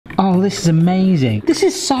Oh, this is amazing. This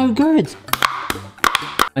is so good.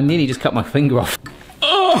 I nearly just cut my finger off.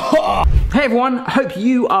 Oh! Hey everyone, hope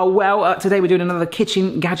you are well. Today we're doing another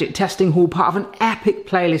kitchen gadget testing haul, part of an epic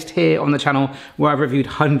playlist here on the channel where I've reviewed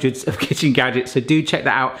hundreds of kitchen gadgets, so do check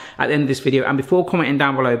that out at the end of this video. And before commenting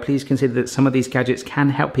down below, please consider that some of these gadgets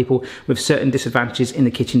can help people with certain disadvantages in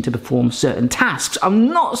the kitchen to perform certain tasks. I'm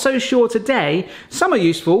not so sure today. Some are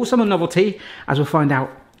useful, some are novelty, as we'll find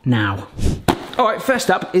out now. Alright, first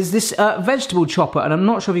up is this vegetable chopper, and I'm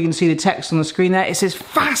not sure if you can see the text on the screen there. It says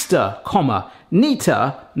faster, comma,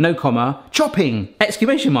 neater, no comma, chopping,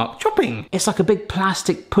 exclamation mark, chopping. It's like a big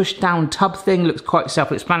plastic push down tub thing, looks quite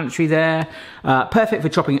self-explanatory there. Perfect for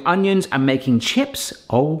chopping onions and making chips.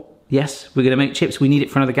 Oh yes, we're gonna make chips, we need it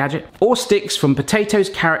for another gadget. Or sticks from potatoes,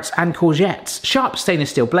 carrots and courgettes. Sharp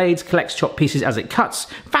stainless steel blades, collects chopped pieces as it cuts,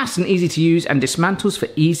 fast and easy to use and dismantles for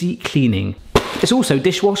easy cleaning. It's also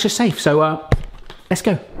dishwasher safe, so let's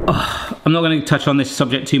go. Oh, I'm not going to touch on this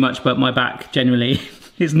subject too much, but my back generally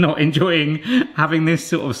is not enjoying having this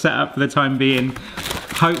sort of setup for the time being.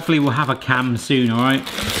 Hopefully we'll have a cam soon, all right?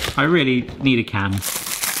 I really need a cam.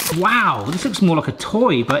 Wow, this looks more like a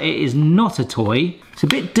toy, but it is not a toy. It's a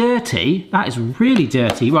bit dirty. That is really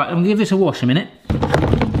dirty. Right, I'm going to give this a wash a minute.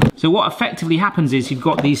 So what effectively happens is you've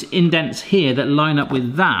got these indents here that line up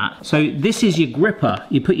with that. So this is your gripper.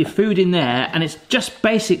 You put your food in there and it's just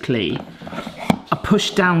basically a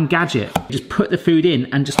push down gadget. Just put the food in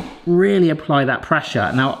and just really apply that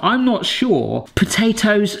pressure. Now I'm not sure,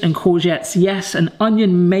 potatoes and courgettes, yes, an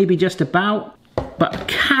onion maybe just about, but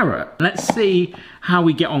carrot, let's see how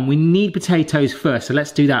we get on. We need potatoes first, so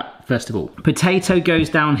let's do that first of all. Potato goes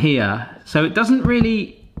down here, so it doesn't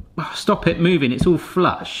really stop it moving, it's all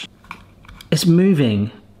flush. It's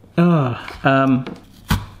moving. Oh,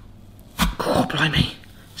 blimey.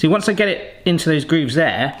 See, once I get it into those grooves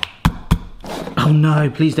there, oh no,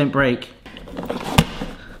 please don't break.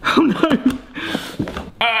 Oh no.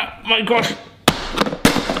 My gosh.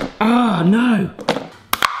 Oh no.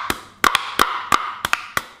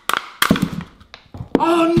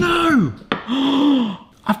 Oh no.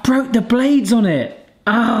 I've broke the blades on it.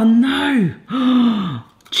 Oh no.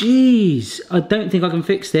 Jeez, I don't think I can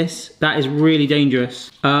fix this. That is really dangerous.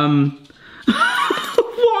 What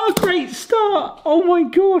a great start. Oh my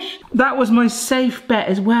gosh. That was my safe bet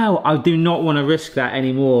as well. I do not want to risk that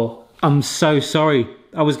anymore. I'm so sorry.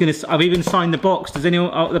 I've even signed the box. Does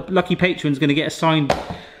anyone, the lucky patron's gonna get a signed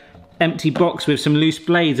empty box with some loose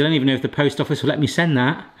blades. I don't even know if the post office will let me send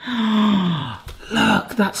that.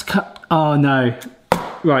 Look, that's cut. Oh no.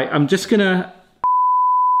 Right, I'm just gonna,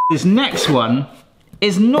 this next one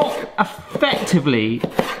is not effectively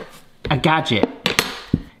a gadget.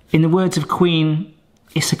 In the words of Queen,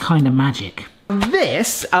 it's a kind of magic.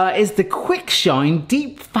 This is the Quick Shine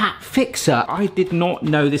Deep Fat Fixer. I did not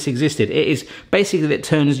know this existed. It is basically that it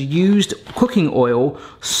turns used cooking oil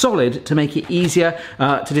solid to make it easier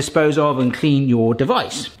to dispose of and clean your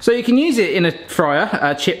device. So you can use it in a fryer,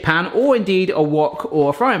 a chip pan, or indeed a wok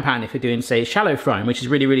or a frying pan if you're doing, say, shallow frying, which is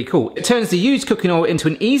really, really cool. It turns the used cooking oil into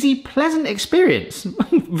an easy, pleasant experience.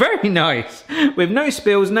 Very nice. With no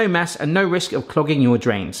spills, no mess, and no risk of clogging your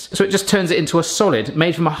drains. So it just turns it into a solid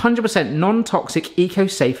made from 100% non-toxic,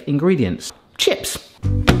 eco-safe ingredients. Chips.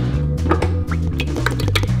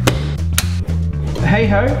 Hey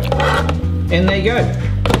ho, in there you go.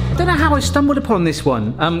 I don't know how I stumbled upon this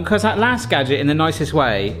one, because that last gadget, in the nicest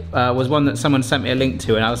way, was one that someone sent me a link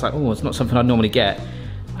to, and I was like, oh, it's not something I'd normally get.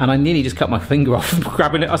 And I nearly just cut my finger off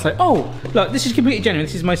grabbing it. I was like, oh, look, this is completely genuine.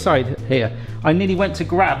 This is my side here. I nearly went to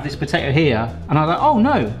grab this potato here, and I was like, oh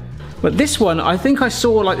no. But this one, I think I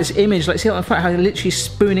saw like this image, like see on the front, how they're literally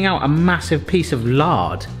spooning out a massive piece of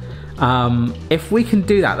lard. If we can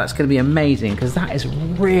do that, that's gonna be amazing, because that is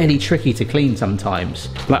really tricky to clean sometimes.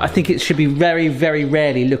 Like, I think it should be very, very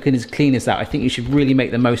rarely looking as clean as that. I think you should really make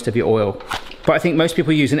the most of your oil. But I think most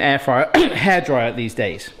people use an air fryer, hairdryer these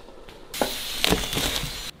days.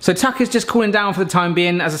 So Tuck is just cooling down for the time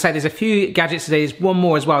being. As I say, there's a few gadgets today. There's one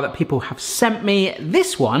more as well that people have sent me.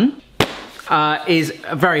 This one is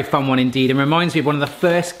a very fun one indeed, and reminds me of one of the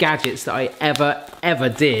first gadgets that I ever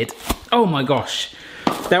did. Oh my gosh.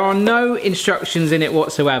 There are no instructions in it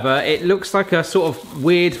whatsoever. It looks like a sort of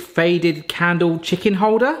weird faded candle chicken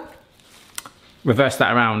holder. Reverse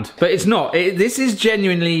that around. But it's not. This is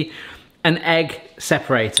genuinely an egg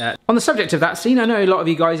separator. On the subject of that scene, I know a lot of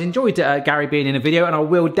you guys enjoyed Gary being in a video, and I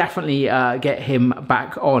will definitely get him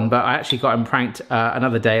back on, but I actually got him pranked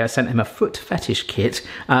another day. I sent him a foot fetish kit,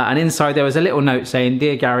 and inside there was a little note saying,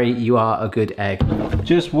 "Dear Gary, you are a good egg.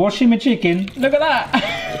 Just washing my chicken." Look at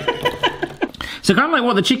that. So kind of like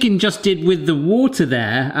what the chicken just did with the water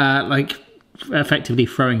there, like effectively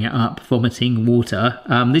throwing it up, vomiting water.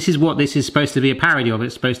 This is what this is supposed to be a parody of.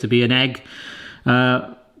 It's supposed to be an egg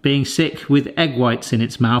being sick with egg whites in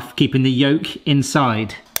its mouth, keeping the yolk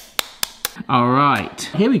inside. All right,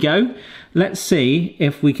 here we go. Let's see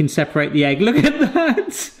if we can separate the egg. Look at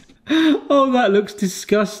that. Oh, that looks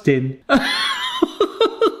disgusting.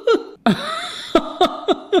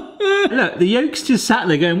 Look, the yolk's just sat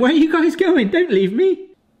there going, where are you guys going? Don't leave me.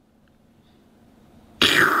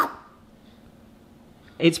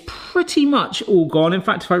 It's pretty much all gone. In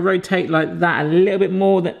fact, if I rotate like that a little bit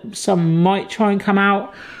more, that some might try and come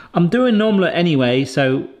out. I'm doing an omelette anyway,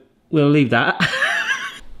 so we'll leave that.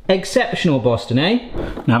 Exceptional, Boston, eh?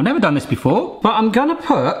 Now, I've never done this before, but I'm gonna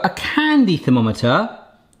put a candy thermometer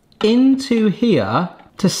into here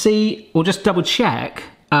to see, or just double check,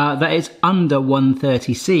 that it's under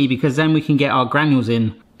 130C, because then we can get our granules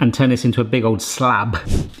in and turn this into a big old slab.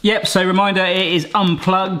 Yep, so reminder, it is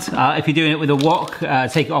unplugged. If you're doing it with a wok,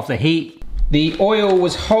 take it off the heat. The oil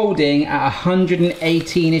was holding at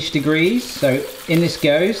 118-ish degrees, so in this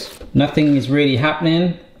goes. Nothing is really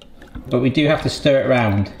happening, but we do have to stir it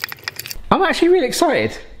around. I'm actually really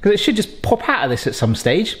excited, because it should just pop out of this at some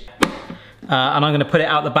stage. And I'm gonna put it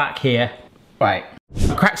out the back here. Right.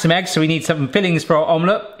 Crack some eggs, so we need some fillings for our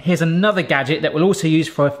omelette. Here's another gadget that we'll also use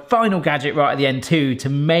for a final gadget right at the end too, to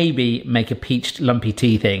maybe make a peached lumpy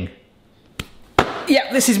tea thing.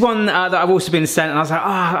 Yeah, this is one that I've also been sent, and I was like,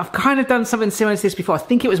 I've kind of done something similar to this before. I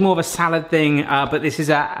think it was more of a salad thing, but this is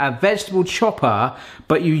a vegetable chopper,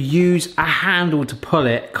 but you use a handle to pull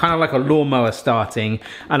it, kind of like a lawnmower starting.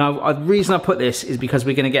 And the reason I put this is because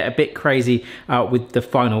we're gonna get a bit crazy with the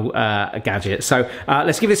final gadget. So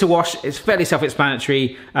let's give this a wash. It's fairly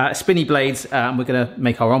self-explanatory. Spinny blades, and we're gonna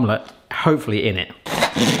make our omelette, hopefully in it.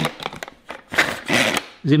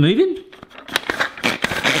 Is it moving?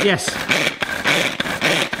 Yes.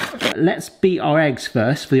 Let's beat our eggs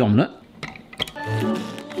first for the omelette.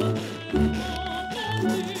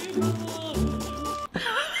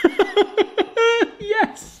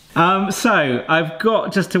 Yes! So I've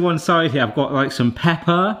got, just to one side here, I've got like some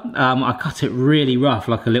pepper. I cut it really rough,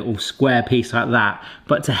 like a little square piece like that.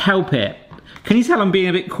 But to help it, can you tell I'm being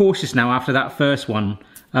a bit cautious now after that first one?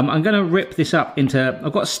 I'm gonna rip this up into,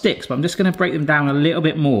 I've got sticks, but I'm just gonna break them down a little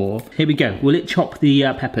bit more. Here we go. Will it chop the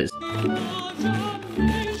peppers?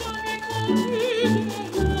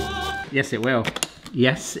 Yes, it will.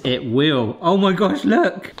 Yes, it will. Oh my gosh,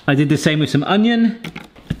 look. I did the same with some onion.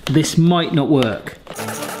 This might not work.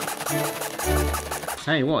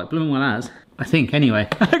 Tell you what, it blooming well has. I think, anyway.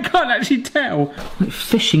 I can't actually tell. I'm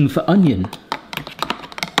fishing for onion.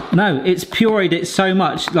 No, it's pureed it so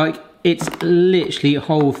much, like, it's literally, the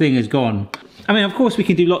whole thing is gone. I mean, of course, we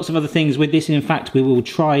can do lots of other things with this. In fact, we will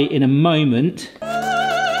try in a moment.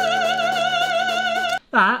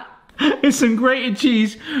 That is some grated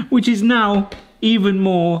cheese, which is now even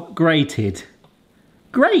more grated.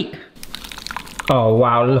 Great. Oh,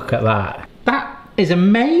 wow, look at that. That is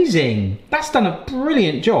amazing. That's done a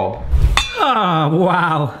brilliant job. Oh,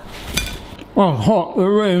 wow. Oh, hot,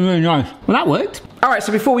 really, really nice. Well, that worked. All right,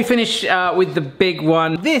 so before we finish with the big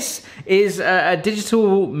one, this is a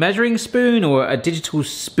digital measuring spoon, or a digital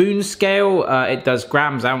spoon scale. It does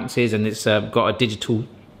grams, ounces, and it's got a digital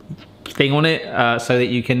thing on it so that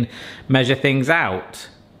you can measure things out.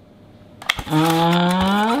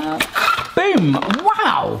 Boom,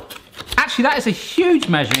 wow. Actually, that is a huge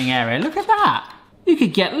measuring area. Look at that. You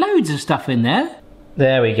could get loads of stuff in there.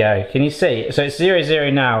 There we go, can you see? So it's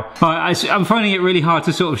 0, now. I'm finding it really hard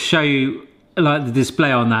to sort of show you like the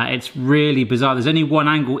display on that. It's really bizarre. There's only one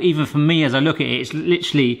angle, even for me as I look at it. It's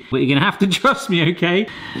literally, but you're gonna have to trust me, okay?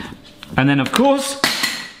 And then of course,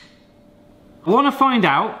 I wanna find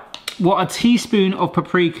out what a teaspoon of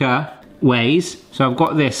paprika weighs. So I've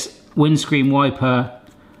got this windscreen wiper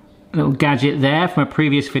little gadget there from a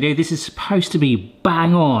previous video. This is supposed to be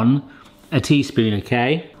bang on a teaspoon,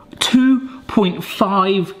 okay?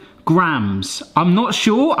 2.5 grams. I'm not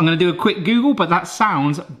sure, I'm gonna do a quick Google, but that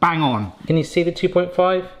sounds bang on. Can you see the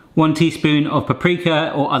 2.5? 1 teaspoon of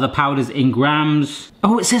paprika or other powders in grams.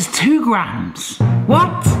 Oh, it says 2 grams.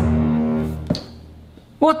 What?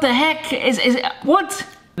 What the heck is it? What?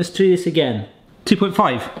 Let's do this again.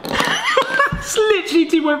 2.5. It's literally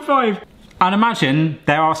 2.5. I'd imagine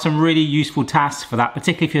there are some really useful tasks for that,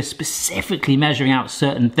 particularly if you're specifically measuring out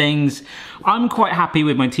certain things. I'm quite happy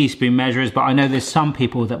with my teaspoon measurers, but I know there's some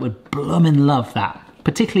people that would bloomin' love that,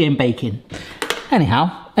 particularly in baking.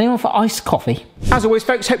 Anyhow, anyone for iced coffee? As always,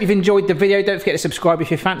 folks, hope you've enjoyed the video. Don't forget to subscribe if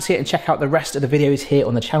you fancy it, and check out the rest of the videos here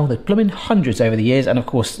on the channel. There's bloomin' hundreds over the years, and of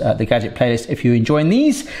course, the gadget playlist if you're enjoying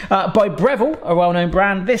these. By Breville, a well-known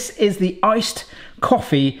brand. This is the iced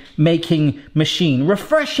coffee making machine.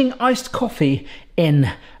 Refreshing iced coffee in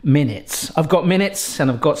minutes. I've got minutes and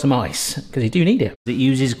I've got some ice because you do need it. It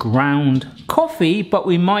uses ground coffee, but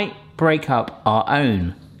we might break up our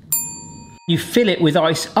own. You fill it with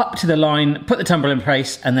ice up to the line, put the tumbler in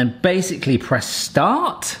place, and then basically press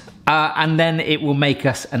start. And then it will make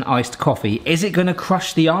us an iced coffee. Is it gonna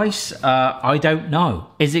crush the ice? I don't know.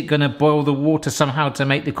 Is it gonna boil the water somehow to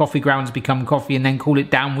make the coffee grounds become coffee and then cool it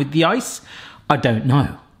down with the ice? I don't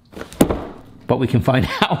know. But we can find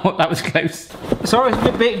out. That was close. Sorry, it's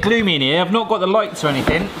a bit gloomy in here. I've not got the lights or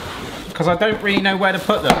anything because I don't really know where to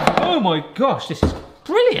put them. Oh my gosh, this is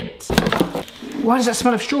brilliant. Why does that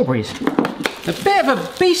smell of strawberries? It's a bit of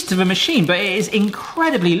a beast of a machine, but it is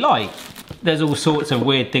incredibly light. There's all sorts of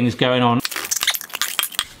weird things going on.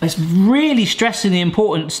 It's really stressing the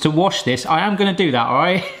importance to wash this. I am gonna do that, all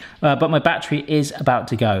right? But my battery is about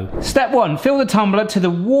to go. Step 1, fill the tumbler to the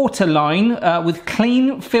water line with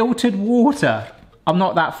clean filtered water. I'm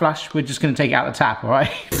not that flush, we're just gonna take it out the tap, all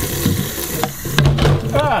right?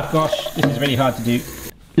 Ah, gosh, this is really hard to do.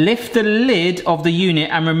 Lift the lid of the unit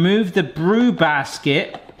and remove the brew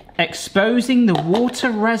basket, exposing the water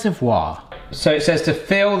reservoir. So it says to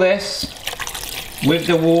fill this with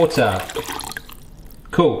the water.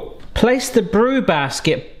 Cool. Place the brew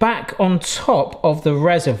basket back on top of the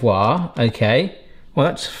reservoir. Okay. Well,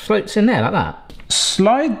 that floats in there like that.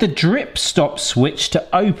 Slide the drip stop switch to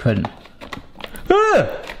open.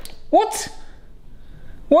 What?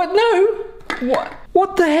 What? No. What?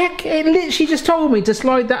 What the heck? It literally just told me to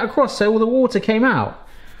slide that across so all the water came out.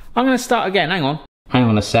 I'm going to start again. Hang on. Hang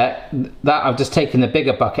on a sec. That I've just taken the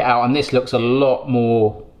bigger bucket out and this looks a lot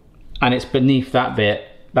more, and it's beneath that bit.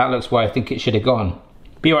 That looks where I think it should have gone.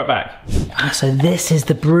 Be right back. So this is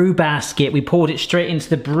the brew basket. We poured it straight into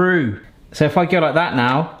the brew. So if I go like that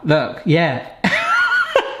now, look, yeah.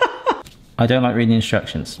 I don't like reading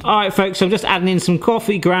instructions. All right, folks, so I'm just adding in some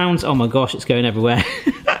coffee grounds. Oh my gosh, it's going everywhere.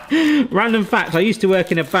 Random fact, I used to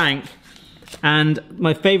work in a bank and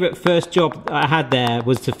my favourite first job I had there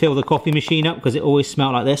was to fill the coffee machine up because it always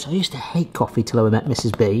smelled like this. I used to hate coffee till I met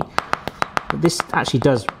Mrs. B. But this actually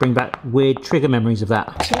does bring back weird trigger memories of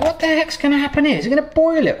that. So what the heck's going to happen here? Is it going to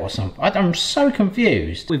boil it or something? I'm so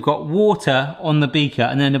confused. We've got water on the beaker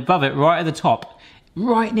and then above it, right at the top,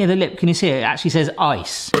 right near the lip, can you see it? It actually says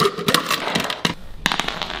ice.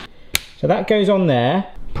 So that goes on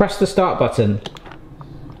there. Press the start button.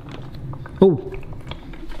 Oh.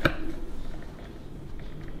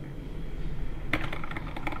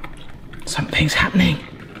 Something's happening.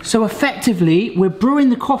 So effectively, we're brewing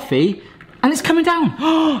the coffee and it's coming down.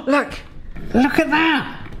 Oh, look at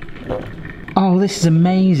that. Oh, this is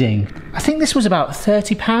amazing. I think this was about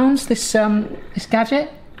 £30, this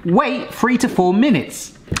gadget. Wait 3 to 4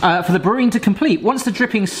 minutes for the brewing to complete. Once the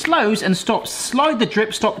dripping slows and stops, slide the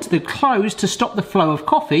drip stop to the close to stop the flow of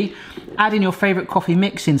coffee. Add in your favourite coffee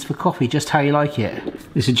mix-ins for coffee, just how you like it.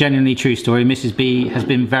 This is a genuinely true story. Mrs. B has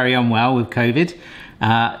been very unwell with COVID.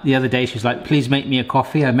 The other day she was like, please make me a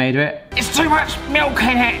coffee. I made her it. It's too much milk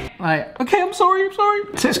in it. Like, okay, I'm sorry.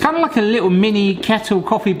 So it's kind of like a little mini kettle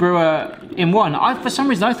coffee brewer in one. For some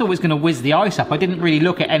reason I thought it was going to whiz the ice up. I didn't really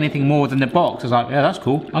look at anything more than the box. I was like, yeah, that's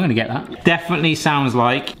cool. I'm going to get that. Definitely sounds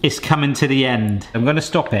like it's coming to the end. I'm going to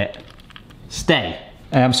stop it. Stay.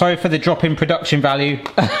 I'm sorry for the drop in production value.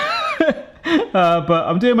 But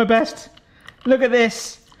I'm doing my best. Look at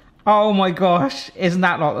this. Oh my gosh, isn't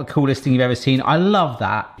that like the coolest thing you've ever seen? I love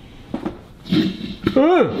that.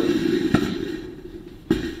 Ooh.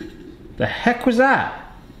 The heck was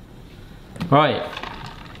that? Right.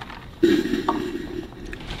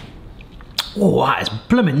 Oh, that is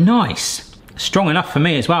blooming nice. Strong enough for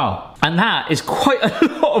me as well. And that is quite a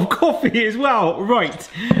lot of coffee as well. Right,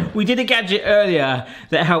 we did a gadget earlier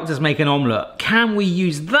that helped us make an omelette. Can we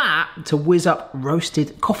use that to whiz up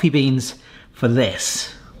roasted coffee beans for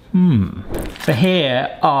this? So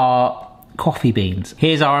here are coffee beans.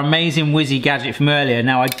 Here's our amazing whizzy gadget from earlier.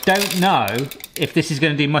 Now I don't know if this is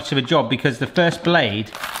going to do much of a job because the first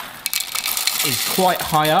blade is quite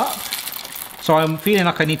high up. So I'm feeling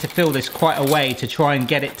like I need to fill this quite a way to try and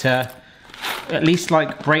get it to at least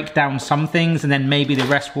like break down some things and then maybe the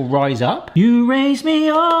rest will rise up. You raise me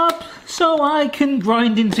up so I can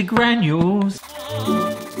grind into granules.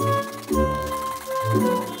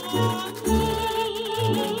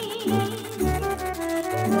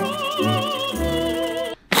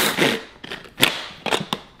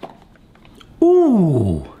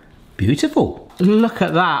 Ooh, beautiful. Look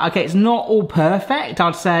at that. Okay, it's not all perfect.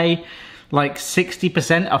 I'd say like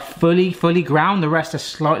 60% are fully ground. The rest are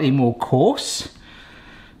slightly more coarse.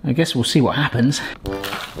 I guess we'll see what happens.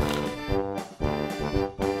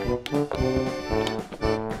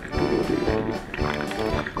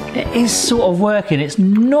 It is sort of working. It's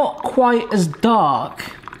not quite as dark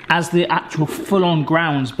as the actual full-on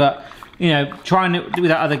grounds, but you know, trying it with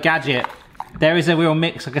that other gadget, there is a real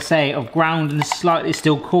mix, like I say, of ground and slightly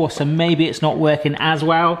still coarse, so maybe it's not working as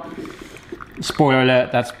well. Spoiler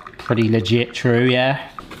alert, that's pretty legit true, yeah.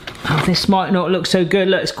 Oh, this might not look so good.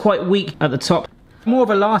 Look, it's quite weak at the top. More of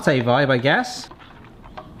a latte vibe, I guess.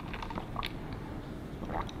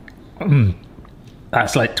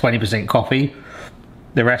 That's like 20% coffee.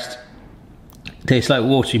 The rest tastes like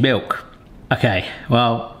watery milk. Okay,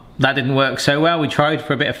 well, that didn't work so well. We tried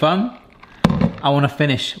for a bit of fun. I want to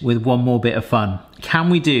finish with one more bit of fun. Can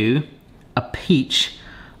we do a peach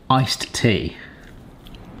iced tea?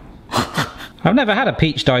 I've never had a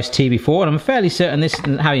peach iced tea before, and I'm fairly certain this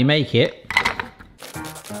isn't how you make it.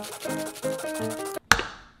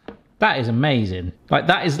 That is amazing. Like,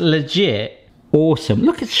 that is legit awesome.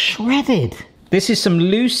 Look, it's shredded. This is some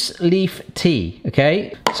loose leaf tea,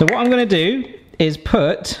 okay? So what I'm gonna do is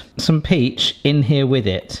put some peach in here with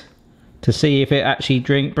it to see if it actually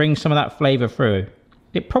brings some of that flavour through.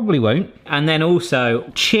 It probably won't. And then also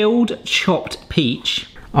chilled chopped peach.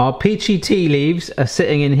 Our peachy tea leaves are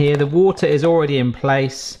sitting in here. The water is already in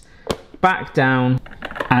place. Back down.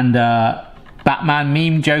 And Batman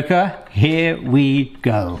meme Joker, here we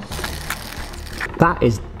go. That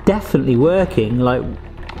is definitely working, like,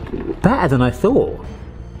 better than I thought.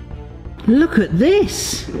 Look at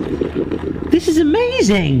this. This is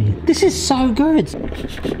amazing. This is so good.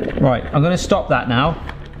 Right, I'm gonna stop that now.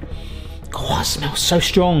 Oh, it smells so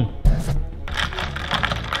strong.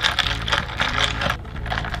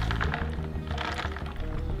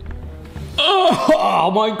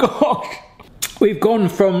 Oh my gosh. We've gone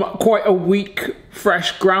from quite a weak,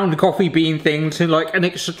 fresh ground coffee bean thing to like an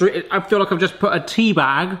extra, I feel like I've just put a tea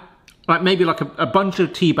bag, like maybe like a bunch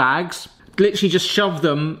of tea bags, literally just shoved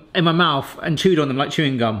them in my mouth and chewed on them like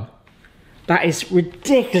chewing gum. That is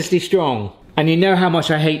ridiculously strong. And you know how much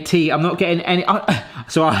I hate tea. I'm not getting any,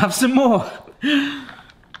 so I'll have some more.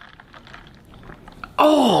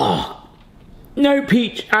 Oh, no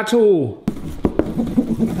peach at all.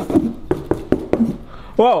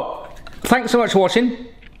 Well, thanks so much for watching.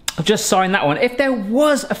 I've just signed that one. If there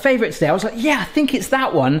was a favourite today, I was like, yeah, I think it's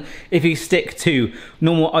that one if you stick to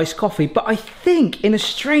normal iced coffee. But I think, in a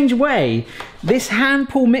strange way, this hand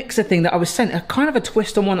pull mixer thing that I was sent, a kind of a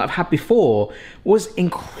twist on one that I've had before, was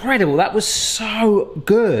incredible. That was so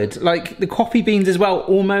good. Like, the coffee beans as well,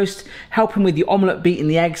 almost helping with the omelette beating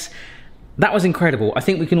the eggs. That was incredible. I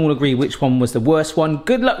think we can all agree which one was the worst one.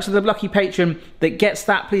 Good luck to the lucky patron that gets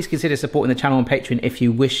that. Please consider supporting the channel on Patreon if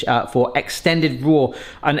you wish for extended, raw,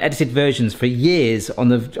 unedited versions for years on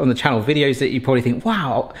the channel. Videos that you probably think,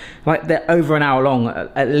 wow, like they're over an hour long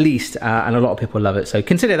at least, and a lot of people love it. So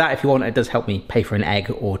consider that if you want. It does help me pay for an egg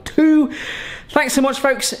or two. Thanks so much,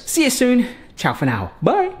 folks. See you soon. Ciao for now.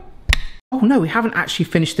 Bye. Oh no, we haven't actually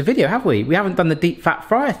finished the video, have we? We haven't done the deep fat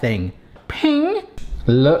fryer thing. Ping.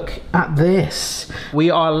 Look at this. We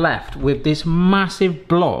are left with this massive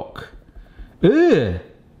block. Ugh.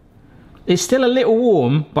 It's still a little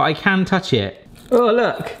warm, but I can touch it. Oh,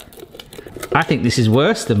 look. I think this is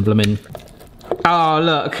worse than blooming. Oh,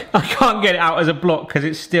 look. I can't get it out as a block because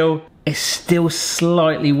it's still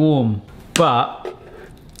slightly warm. But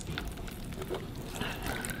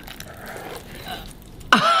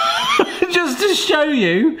just to show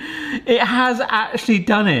you, it has actually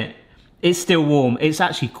done it. It's still warm. It's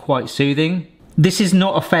actually quite soothing. This is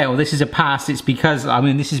not a fail. This is a pass. It's because, I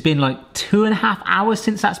mean, this has been like 2.5 hours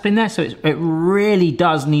since that's been there. So it really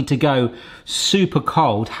does need to go super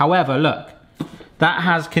cold. However, look, that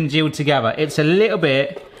has congealed together. It's a little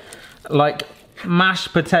bit like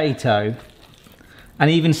mashed potato.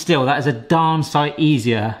 And even still, that is a darn sight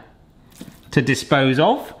easier to dispose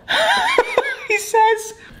of, he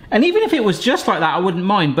says. And even if it was just like that, I wouldn't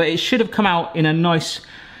mind. But it should have come out in a nice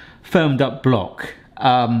firmed up block.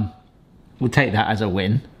 We'll take that as a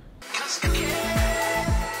win.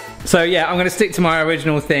 So yeah, I'm gonna stick to my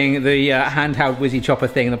original thing. The handheld whizzy chopper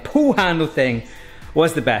thing, the pull handle thing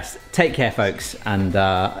was the best. Take care, folks, and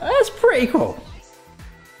that's pretty cool.